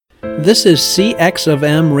This is CX of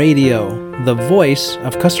M Radio, the voice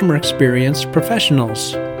of customer experience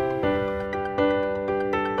professionals.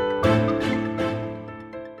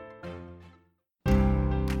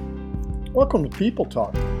 Welcome to People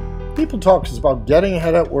Talk. People Talk is about getting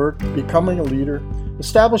ahead at work, becoming a leader,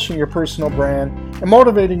 establishing your personal brand, and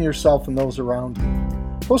motivating yourself and those around you.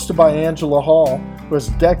 Hosted by Angela Hall, who has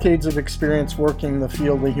decades of experience working in the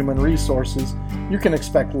field of human resources, you can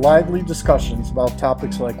expect lively discussions about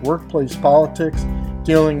topics like workplace politics,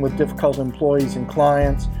 dealing with difficult employees and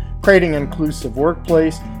clients, creating an inclusive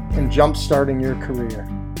workplace, and jump-starting your career.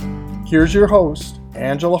 Here's your host,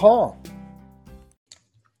 Angela Hall.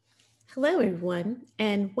 Hello, everyone,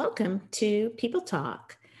 and welcome to People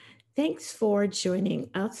Talk. Thanks for joining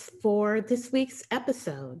us for this week's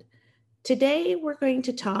episode. Today, we're going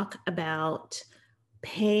to talk about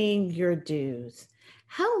paying your dues.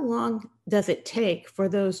 How long does it take for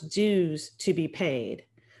those dues to be paid?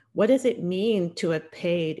 What does it mean to have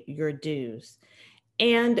paid your dues?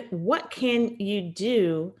 And what can you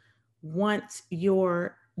do once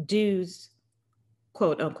your dues,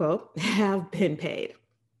 quote unquote, have been paid?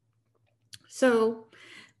 So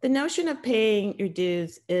the notion of paying your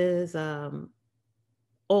dues is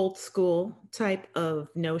old school type of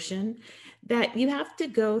notion that you have to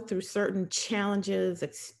go through certain challenges,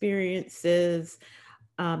 experiences,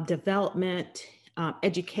 development,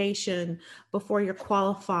 education before you're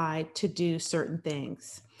qualified to do certain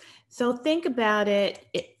things. So think about it,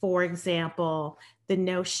 for example, the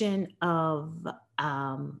notion of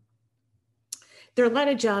there are a lot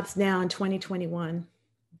of jobs now in 2021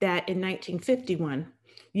 that in 1951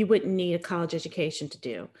 you wouldn't need a college education to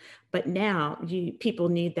do. But now people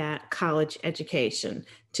need that college education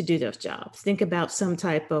to do those jobs. Think about some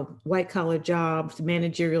type of white collar jobs,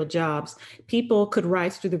 managerial jobs. People could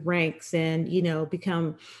rise through the ranks and,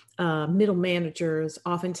 become middle managers,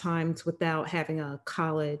 oftentimes without having a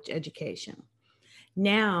college education.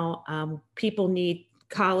 Now, people need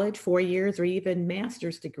college, 4 years, or even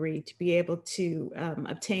master's degree to be able to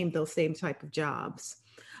obtain those same type of jobs.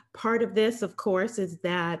 Part of this, of course, is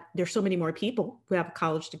that there's so many more people who have a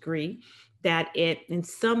college degree that it, in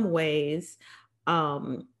some ways,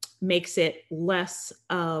 makes it less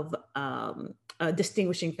of a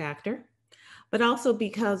distinguishing factor, but also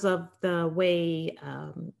because of the way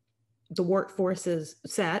the workforce is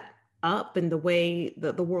set up and the way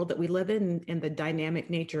the world that we live in and the dynamic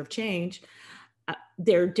nature of change,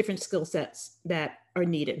 there are different skill sets that are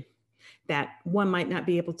needed that one might not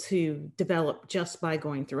be able to develop just by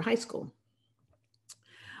going through high school.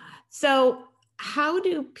 So how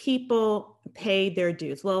do people pay their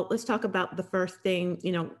dues? Well, let's talk about the first thing,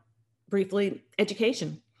 briefly,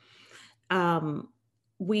 education.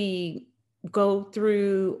 We go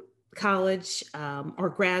through college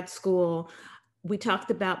or grad school. We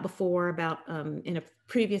talked about before in a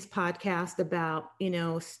previous podcast about,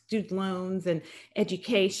 student loans and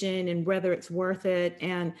education and whether it's worth it.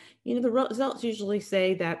 And, the results usually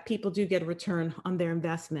say that people do get a return on their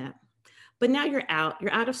investment. But now you're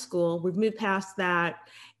out of school. We've moved past that.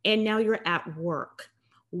 And now you're at work.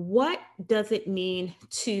 What does it mean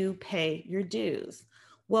to pay your dues?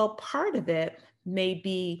 Well, part of it may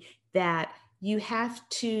be that you have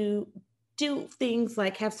to do things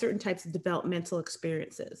like have certain types of developmental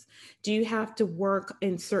experiences. Do you have to work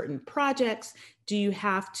in certain projects? Do you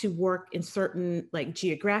have to work in certain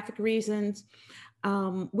geographic reasons?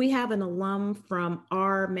 We have an alum from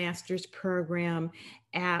our master's program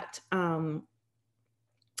at from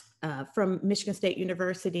Michigan State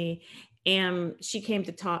University, and she came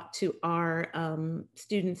to talk to our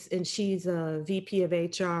students, and she's a VP of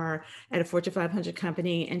HR at a Fortune 500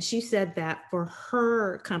 company. And she said that for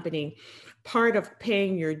her company, part of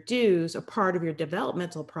paying your dues or part of your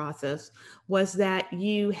developmental process was that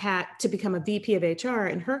you had to become a VP of HR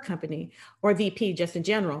in her company, or VP just in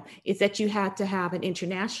general, is that you had to have an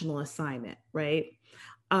international assignment, right?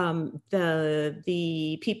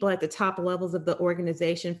 The people at the top levels of the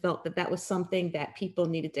organization felt that was something that people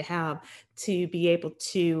needed to have to be able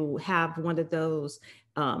to have one of those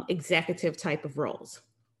executive type of roles.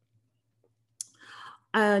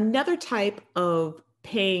 Another type of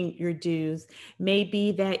paying your dues may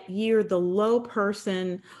be that you're the low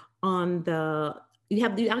person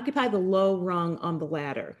you occupy the low rung on the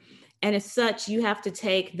ladder. And as such, you have to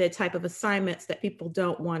take the type of assignments that people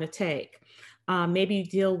don't want to take. Maybe you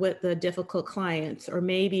deal with the difficult clients, or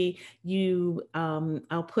maybe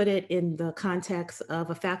I'll put it in the context of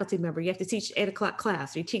a faculty member. You have to teach 8 o'clock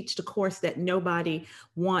class, or you teach the course that nobody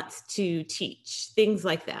wants to teach, things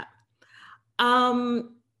like that.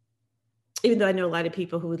 Even though I know a lot of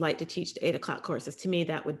people who would like to teach the 8 o'clock courses, to me,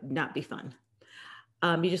 that would not be fun.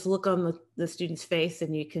 You just look on the student's face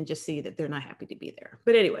and you can just see that they're not happy to be there.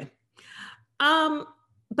 But anyway,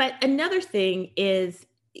 but another thing is,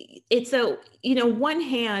 it's a, one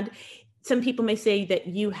hand, some people may say that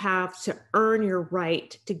you have to earn your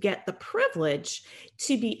right to get the privilege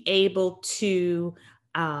to be able to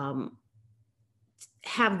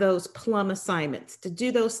have those plum assignments, to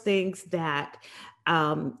do those things that,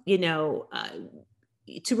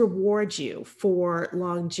 to reward you for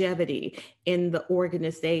longevity in the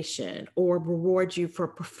organization or reward you for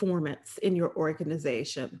performance in your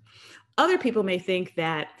organization. Other people may think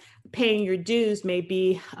that paying your dues may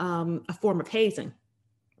be a form of hazing.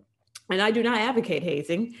 And I do not advocate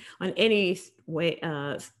hazing on any way,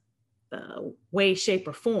 shape,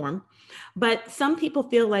 or form. But some people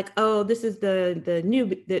feel like, oh, this is the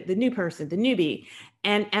new person, the newbie,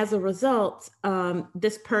 and as a result,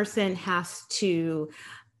 this person has to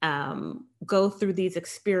go through these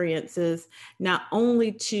experiences not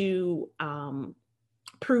only to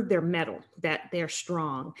prove their mettle, that they're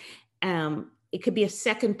strong. It could be a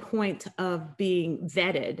second point of being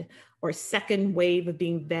vetted, or a second wave of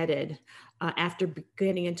being vetted after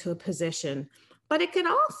getting into a position. But it can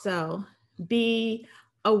also be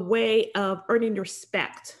a way of earning the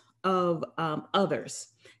respect of others.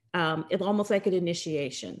 It's almost like an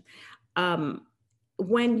initiation.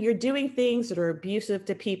 When you're doing things that are abusive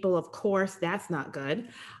to people, of course, that's not good.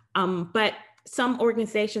 But some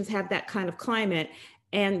organizations have that kind of climate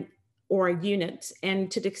or units.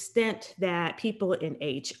 And to the extent that people in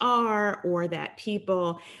HR or that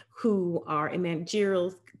people who are in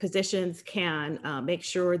managerial positions can make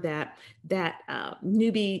sure that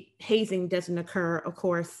newbie hazing doesn't occur, of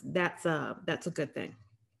course, that's a good thing.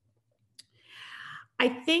 I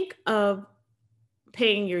think of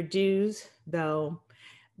paying your dues, though,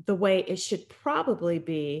 the way it should probably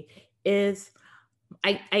be is,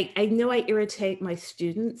 I know I irritate my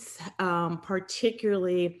students,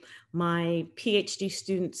 particularly my PhD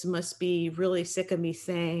students must be really sick of me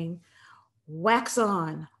saying, wax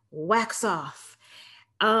on, wax off.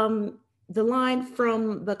 The line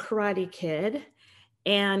from The Karate Kid,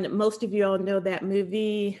 and most of you all know that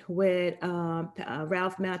movie with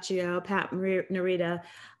Ralph Macchio, Pat Morita,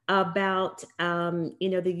 about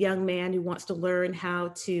the young man who wants to learn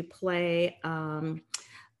how to play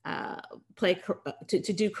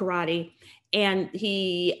to do karate, and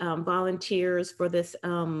he volunteers for this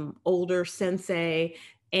older sensei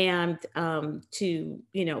and to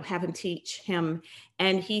have him teach him,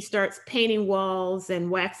 and he starts painting walls and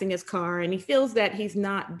waxing his car, and he feels that he's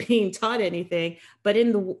not being taught anything, but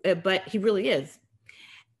but he really is.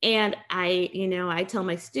 And I tell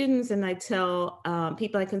my students, and I tell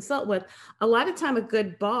people I consult with, a lot of time a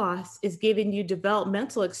good boss is giving you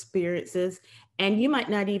developmental experiences, and you might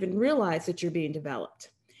not even realize that you're being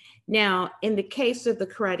developed. Now, in the case of The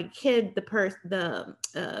Karate Kid, the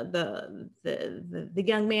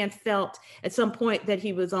young man felt at some point that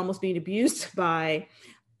he was almost being abused by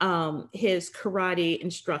his karate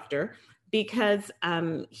instructor, because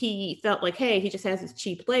he felt like, hey, he just has his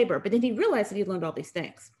cheap labor. But then he realized that he learned all these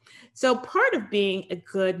things. So part of being a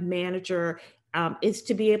good manager is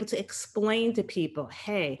to be able to explain to people,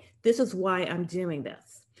 hey, this is why I'm doing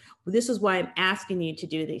this. This is why I'm asking you to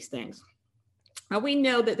do these things. Now, we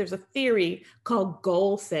know that there's a theory called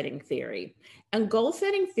goal setting theory. And goal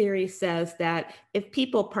setting theory says that if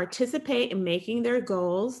people participate in making their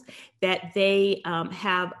goals, that they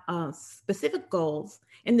have specific goals.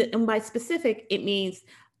 And by specific, it means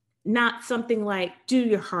not something like do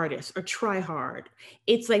your hardest or try hard.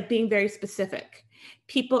 It's like being very specific.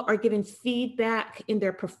 People are given feedback in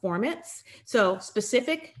their performance. So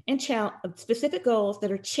specific goals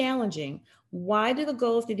that are challenging. Why do the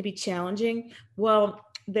goals need to be challenging? Well,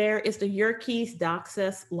 there is the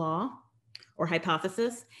Yerkes-Doxas law or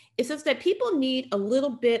hypothesis. It says that people need a little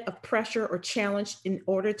bit of pressure or challenge in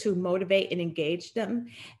order to motivate and engage them.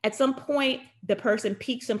 At some point, the person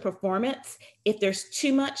peaks in performance. If there's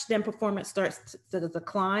too much, then performance starts to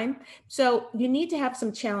decline. So you need to have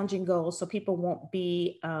some challenging goals so people won't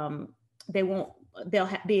be, they'll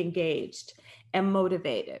be engaged and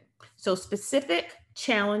motivated. So specific,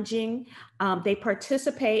 challenging, they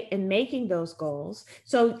participate in making those goals.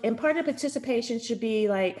 So, and part of participation should be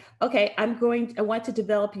like, okay, I want to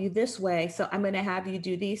develop you this way. So I'm going to have you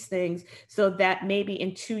do these things so that maybe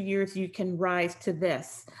in 2 years you can rise to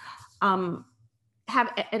this.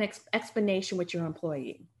 Have an explanation with your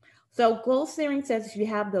employee. So goal setting says if you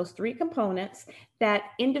have those three components, that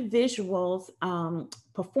individuals'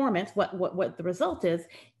 performance, what the result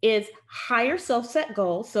is higher self-set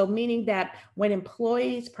goals. So meaning that when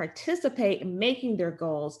employees participate in making their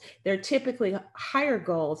goals, they're typically higher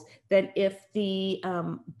goals than if the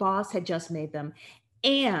boss had just made them.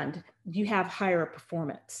 And you have higher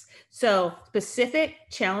performance. So specific,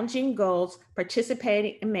 challenging goals,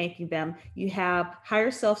 participating in making them, you have higher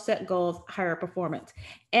self-set goals, higher performance.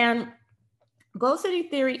 And goal setting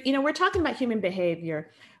theory, we're talking about human behavior.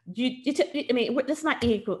 It's not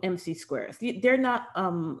E equal MC squares. They're not,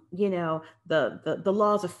 the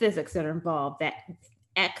laws of physics that are involved, that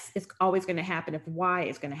X is always going to happen if Y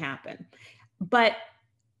is going to happen. But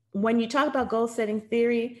when you talk about goal setting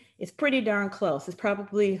theory, it's pretty darn close. It's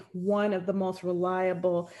probably one of the most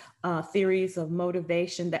reliable theories of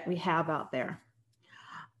motivation that we have out there.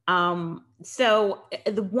 So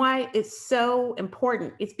the why it's so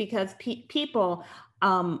important is because people,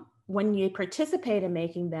 when you participate in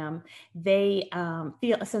making them, they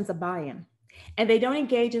feel a sense of buy-in, and they don't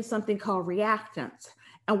engage in something called reactance.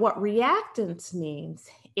 And what reactance means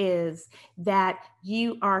is that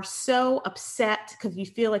you are so upset because you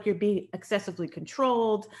feel like you're being excessively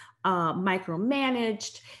controlled,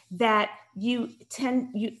 micromanaged, that you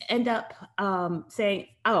end up saying,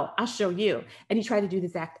 "Oh, I'll show you," and you try to do the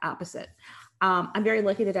exact opposite. I'm very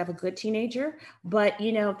lucky that I have a good teenager, but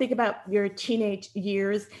think about your teenage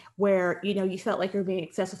years where you felt like you're being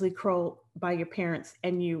excessively controlled by your parents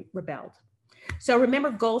and you rebelled. So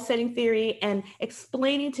remember goal setting theory and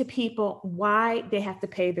explaining to people why they have to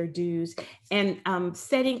pay their dues, and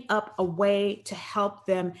setting up a way to help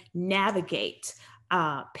them navigate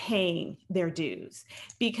paying their dues,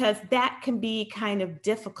 because that can be kind of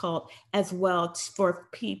difficult as well for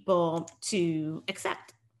people to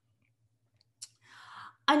accept.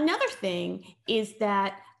 Another thing is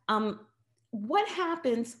that what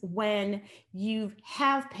happens when you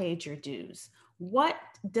have paid your dues? What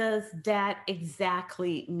does that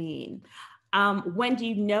exactly mean? When do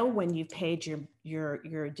you know when you've paid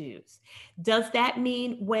your dues? Does that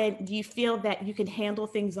mean when you feel that you can handle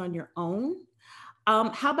things on your own?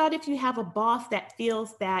 How about if you have a boss that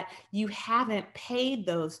feels that you haven't paid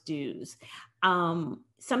those dues?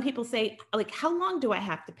 Some people say, like, how long do I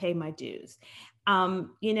have to pay my dues? And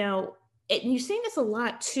you've seen this a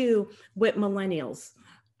lot too with millennials.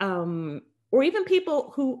 Or even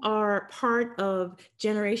people who are part of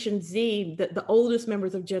Generation Z, the oldest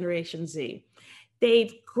members of Generation Z.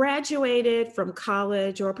 They've graduated from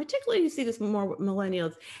college, or particularly you see this more with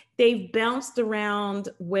millennials. They've bounced around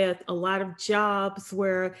with a lot of jobs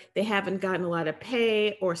where they haven't gotten a lot of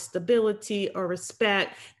pay or stability or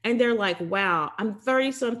respect. And they're like, wow, I'm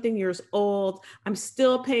 30 something years old. I'm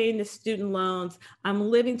still paying the student loans. I'm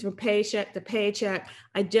living from paycheck to paycheck.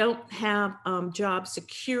 I don't have job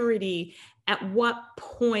security. At what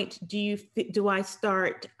point do I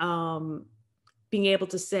start being able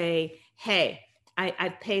to say, hey,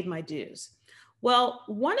 I've paid my dues? Well,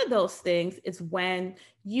 one of those things is when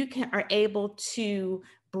you are able to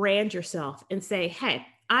brand yourself and say, hey,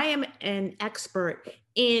 I am an expert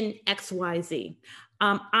in XYZ.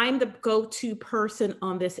 I'm the go-to person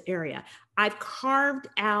on this area. I've carved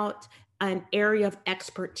out an area of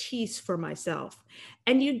expertise for myself.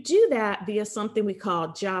 And you do that via something we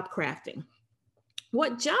call job crafting.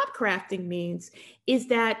 What job crafting means is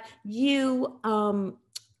that you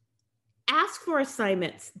ask for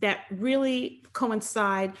assignments that really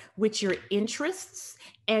coincide with your interests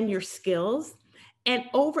and your skills. And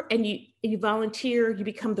you volunteer, you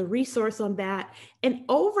become the resource on that. And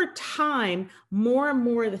over time, more and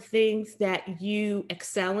more of the things that you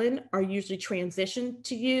excel in are usually transitioned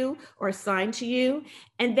to you or assigned to you.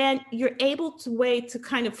 And then you're able to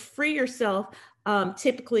kind of free yourself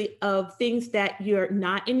typically of things that you're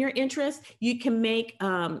not in your interest. You can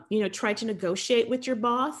try to negotiate with your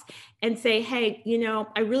boss and say, hey,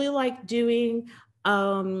 I really like doing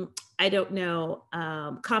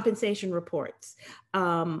compensation reports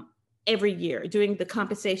every year, doing the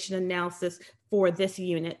compensation analysis for this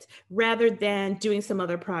unit rather than doing some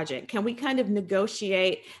other project. Can we kind of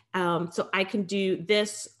negotiate so I can do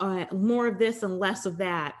this, more of this and less of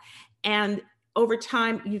that? And over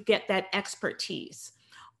time, you get that expertise.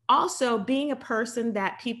 Also, being a person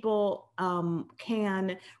that people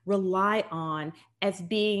can rely on as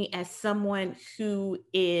someone who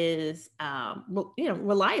is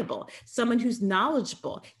reliable, someone who's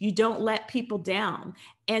knowledgeable. You don't let people down,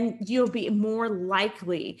 and you'll be more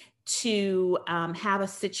likely to have a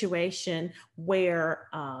situation where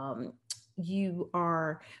you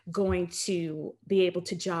are going to be able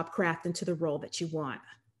to job craft into the role that you want.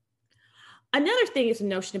 Another thing is the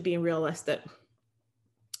notion of being realistic.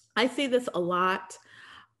 I see this a lot.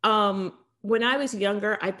 When I was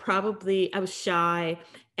younger, I was shy,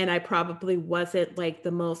 and I probably wasn't like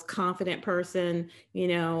the most confident person,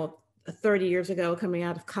 30 years ago coming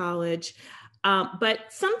out of college. But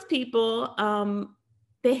some people,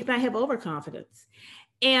 they might have overconfidence,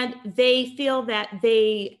 and they feel that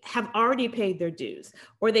they have already paid their dues,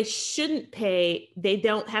 or they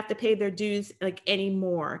don't have to pay their dues like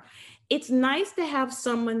anymore. It's nice to have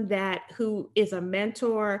someone who is a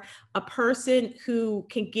mentor, a person who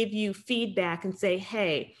can give you feedback and say,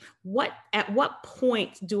 hey, at what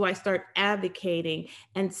point do I start advocating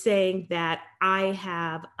and saying that I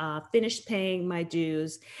have finished paying my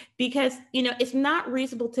dues? Because it's not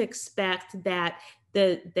reasonable to expect that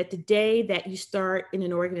the day that you start in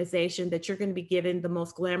an organization, that you're going to be given the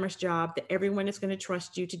most glamorous job, that everyone is going to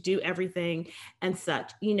trust you to do everything and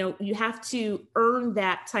such. You have to earn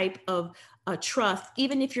that type of trust,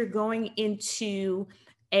 even if you're going into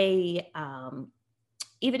a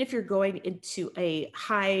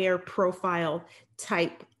higher profile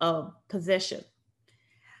type of position.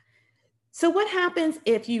 So what happens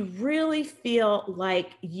if you really feel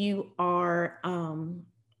like you are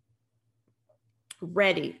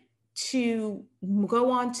ready to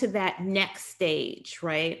go on to that next stage,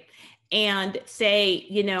 right? And say,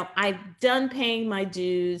 I've done paying my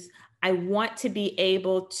dues. I want to be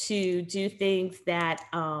able to do things that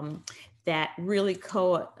really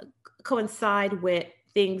coincide with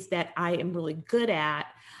things that I am really good at,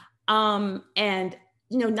 and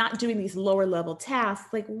not doing these lower level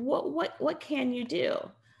tasks. Like, what can you do?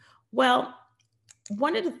 Well,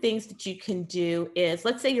 one of the things that you can do is,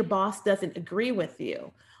 let's say your boss doesn't agree with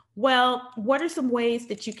you. Well, what are some ways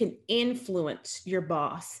that you can influence your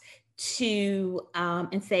boss to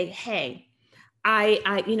and say, hey, I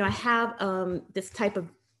have this type of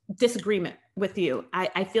disagreement with you.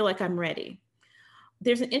 I feel like I'm ready.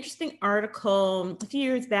 There's an interesting article a few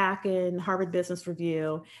years back in Harvard Business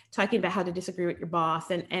Review talking about how to disagree with your boss.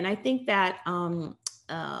 And I think that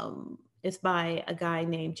is by a guy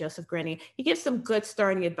named Joseph Grenny. He gives some good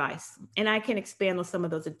starting advice, and I can expand on some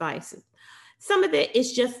of those advices. Some of it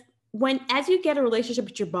is just, as you get a relationship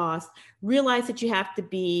with your boss, realize that you have to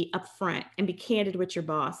be upfront and be candid with your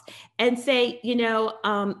boss and say,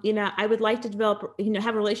 I would like to develop,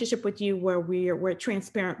 have a relationship with you where we're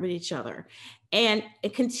transparent with each other, and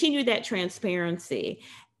continue that transparency.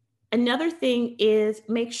 Another thing is,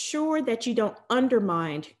 make sure that you don't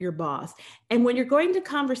undermine your boss. And when you're going to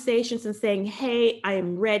conversations and saying, hey, I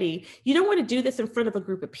am ready, you don't want to do this in front of a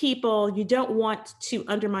group of people. You don't want to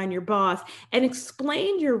undermine your boss, and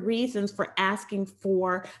explain your reasons for asking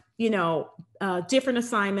for, different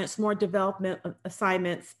assignments, more development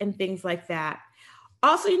assignments, and things like that.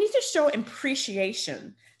 Also, you need to show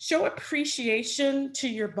appreciation. Show appreciation to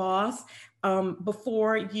your boss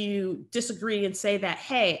before you disagree and say that,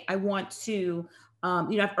 hey, I want to,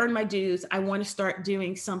 I've earned my dues. I want to start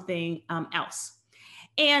doing something else.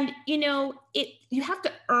 And, you have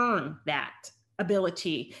to earn that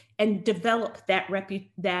ability and develop the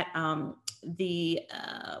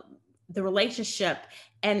relationship,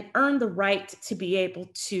 and earn the right to be able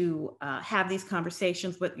to have these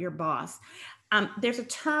conversations with your boss. There's a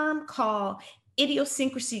term called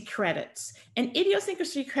idiosyncrasy credits. And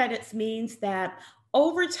idiosyncrasy credits means that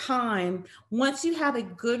over time, once you have a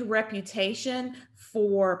good reputation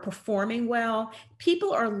for performing well,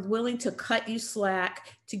 people are willing to cut you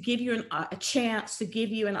slack, to give you a chance, to give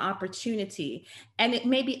you an opportunity. And it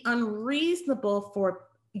may be unreasonable for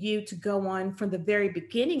you to go on from the very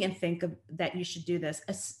beginning and think that you should do this,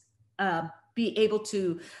 be able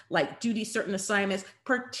to do these certain assignments,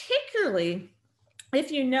 particularly if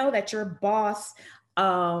you know that your boss,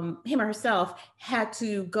 him or herself, had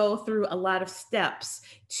to go through a lot of steps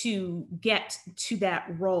to get to that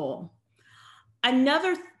role.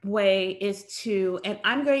 Another way is and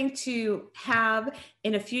I'm going to have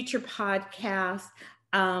in a future podcast,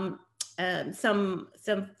 some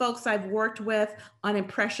folks I've worked with on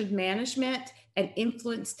impression management and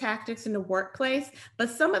influence tactics in the workplace. But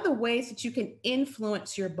some of the ways that you can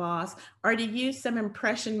influence your boss are to use some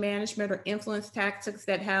impression management or influence tactics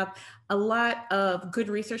that have a lot of good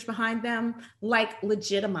research behind them, like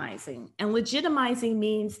legitimizing. And legitimizing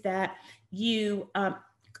means that you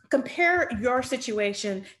compare your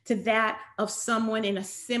situation to that of someone in a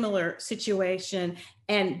similar situation,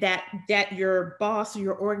 and that your boss or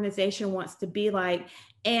your organization wants to be like,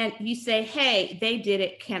 and you say, hey, they did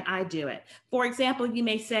it, can I do it? For example, you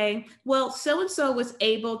may say, well, so-and-so was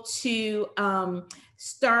able to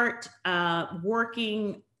start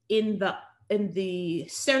working in the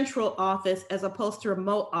central office as opposed to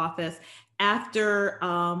remote office after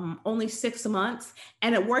only 6 months,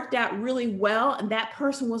 and it worked out really well. And that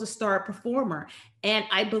person was a star performer. And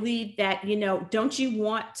I believe that, don't you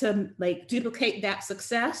want to duplicate that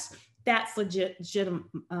success? That's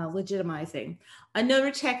legitimizing. Another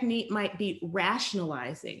technique might be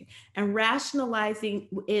rationalizing. And rationalizing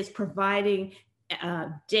is providing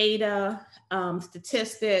data,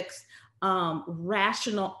 statistics,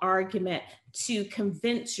 rational argument to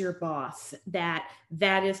convince your boss that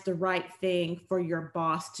that is the right thing for your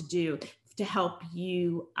boss to do, to help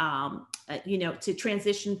you, to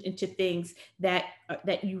transition into things that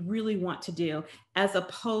you really want to do, as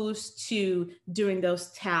opposed to doing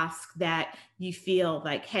those tasks that you feel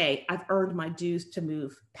like, hey, I've earned my dues to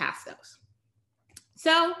move past those.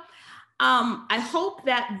 So I hope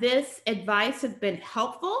that this advice has been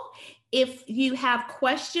helpful. If you have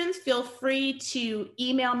questions, feel free to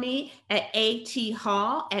email me at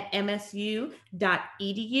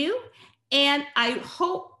athall@msu.edu. And I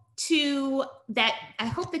hope that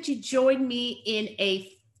you join me in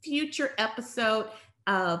a future episode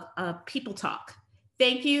of People Talk.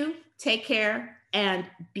 Thank you, take care, and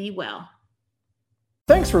be well.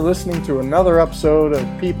 Thanks for listening to another episode of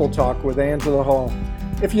People Talk with Angela Hall.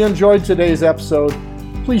 If you enjoyed today's episode,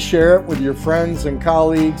 please share it with your friends and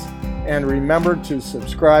colleagues, and remember to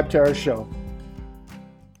subscribe to our show.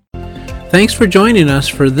 Thanks for joining us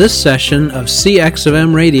for this session of CX of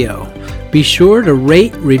M Radio. Be sure to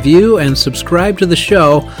rate, review, and subscribe to the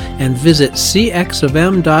show, and visit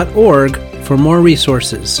cxofm.org for more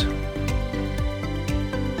resources.